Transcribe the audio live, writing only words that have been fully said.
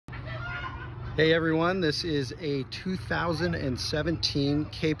Hey everyone, this is a 2017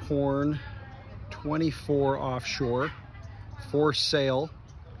 Cape Horn 24 Offshore for sale.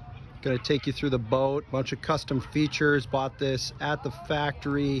 Going to take you through the boat, bunch of custom features. Bought this at the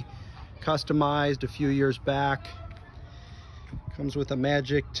factory, customized a few years back. Comes with a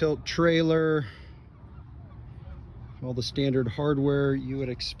magic tilt trailer, all the standard hardware you would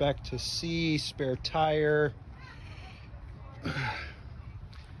expect to see, spare tire.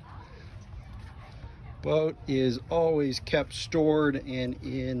 Boat is always kept stored and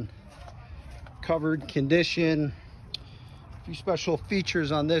in covered condition. A few special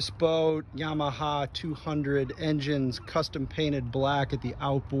features on this boat: Yamaha 200 engines, custom painted black at the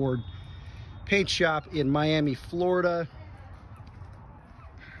outboard paint shop in Miami, Florida.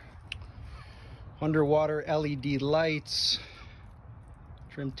 Underwater LED lights,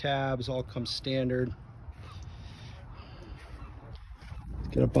 trim tabs, all come standard.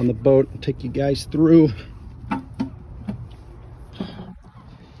 Get up on the boat and take you guys through.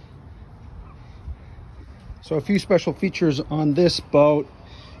 So a few special features on this boat.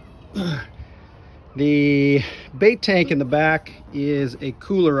 The bait tank in the back is a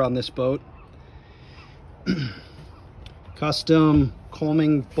cooler on this boat. Custom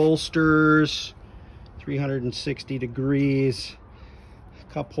coaming bolsters, 360 degrees.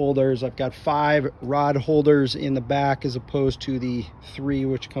 Cup holders. I've got 5 rod holders in the back as opposed to the 3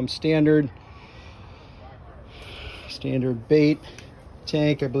 which come standard. Standard bait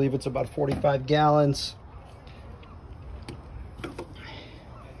tank, I believe it's about 45 gallons.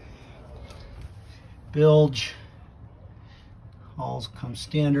 Bilge, all come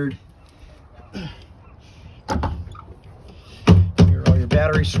standard. Here are all your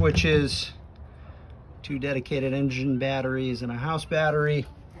battery switches. 2 dedicated engine batteries and a house battery.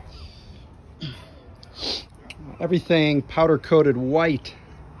 Everything powder coated white.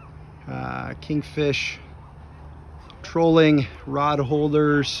 Kingfish trolling rod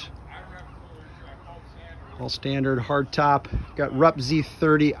holders, all standard. Hardtop. Got Rupp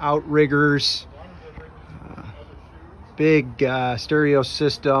Z30 Outriggers. Big stereo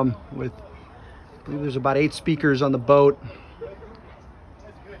system with, I believe there's about 8 speakers on the boat.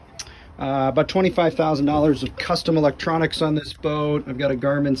 About $25,000 of custom electronics on this boat. I've got a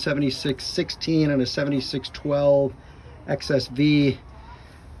Garmin 7616 and a 7612 XSV.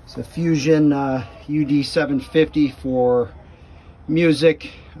 It's a Fusion UD750 for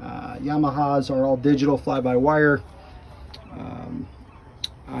music. Yamahas are all digital fly-by-wire.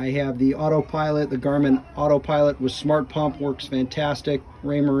 I have the autopilot, the Garmin autopilot with smart pump, works fantastic.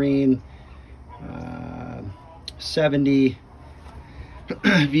 Raymarine 70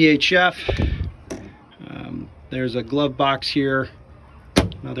 VHF. There's a glove box here,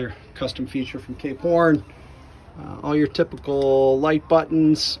 another custom feature from Cape Horn. All your typical light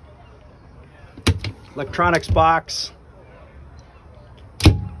buttons, electronics box.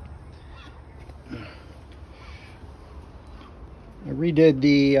 I redid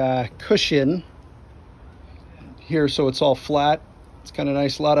the cushion here so it's all flat. It's kind of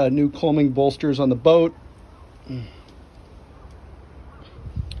nice. A lot of new coaming bolsters on the boat.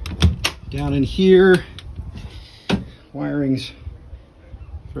 Down in here, wiring's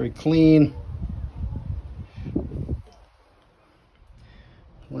very clean.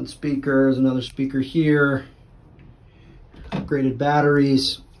 1 speaker, there's another speaker here. Upgraded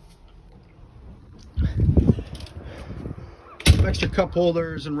batteries. Some extra cup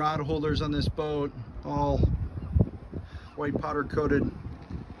holders and rod holders on this boat. All white powder coated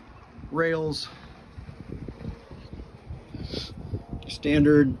rails.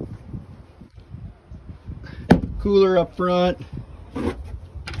 Standard cooler up front,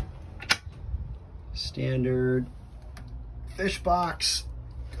 standard fish box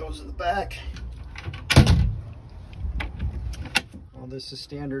goes in the back. All this is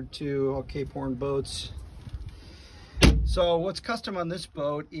standard to all Cape Horn boats. So what's custom on this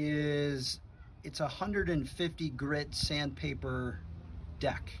boat is it's a 150 grit sandpaper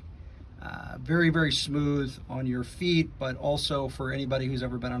deck. Very, very smooth on your feet, but also for anybody who's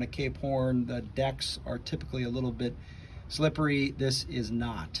ever been on a Cape Horn, the decks are typically a little bit slippery. This is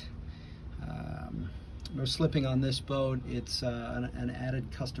not. No slipping on this boat. It's an added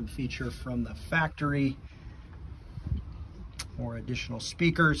custom feature from the factory. More additional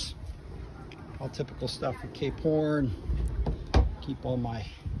speakers. All typical stuff for Cape Horn. Keep all my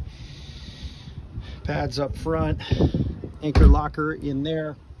pads up front. Anchor locker in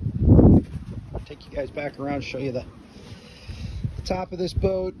there. I'll take you guys back around, show you the top of this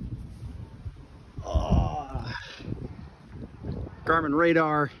boat. Garmin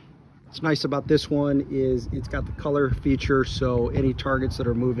radar, What's nice about this one is it's got the color feature, so any targets that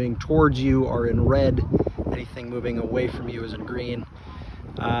are moving towards you are in red, anything moving away from you is in green.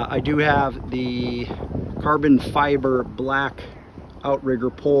 I do have the carbon fiber black outrigger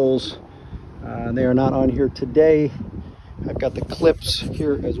poles. They are not on here today. I've got the clips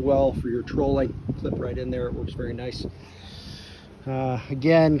here as well for your trolling. Clip right in there, it works very nice.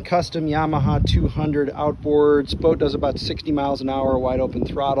 Again, custom Yamaha 200 outboards. Boat does about 60 miles an hour, wide open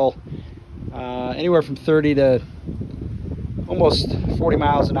throttle. Anywhere from 30 to almost 40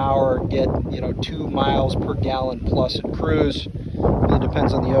 miles an hour. Get, 2 miles per gallon plus at cruise. Really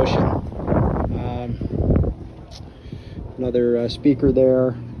depends on the ocean. Another speaker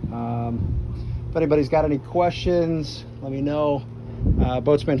there. If anybody's got any questions, let me know.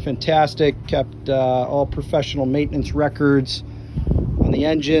 Boat's been fantastic. Kept all professional maintenance records on the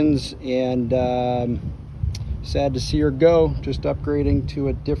engines, and sad to see her go. Just upgrading to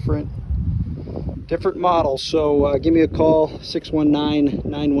a different model. So give me a call,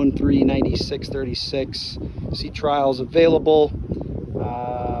 619-913-9636. See trials available,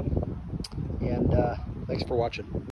 and thanks for watching.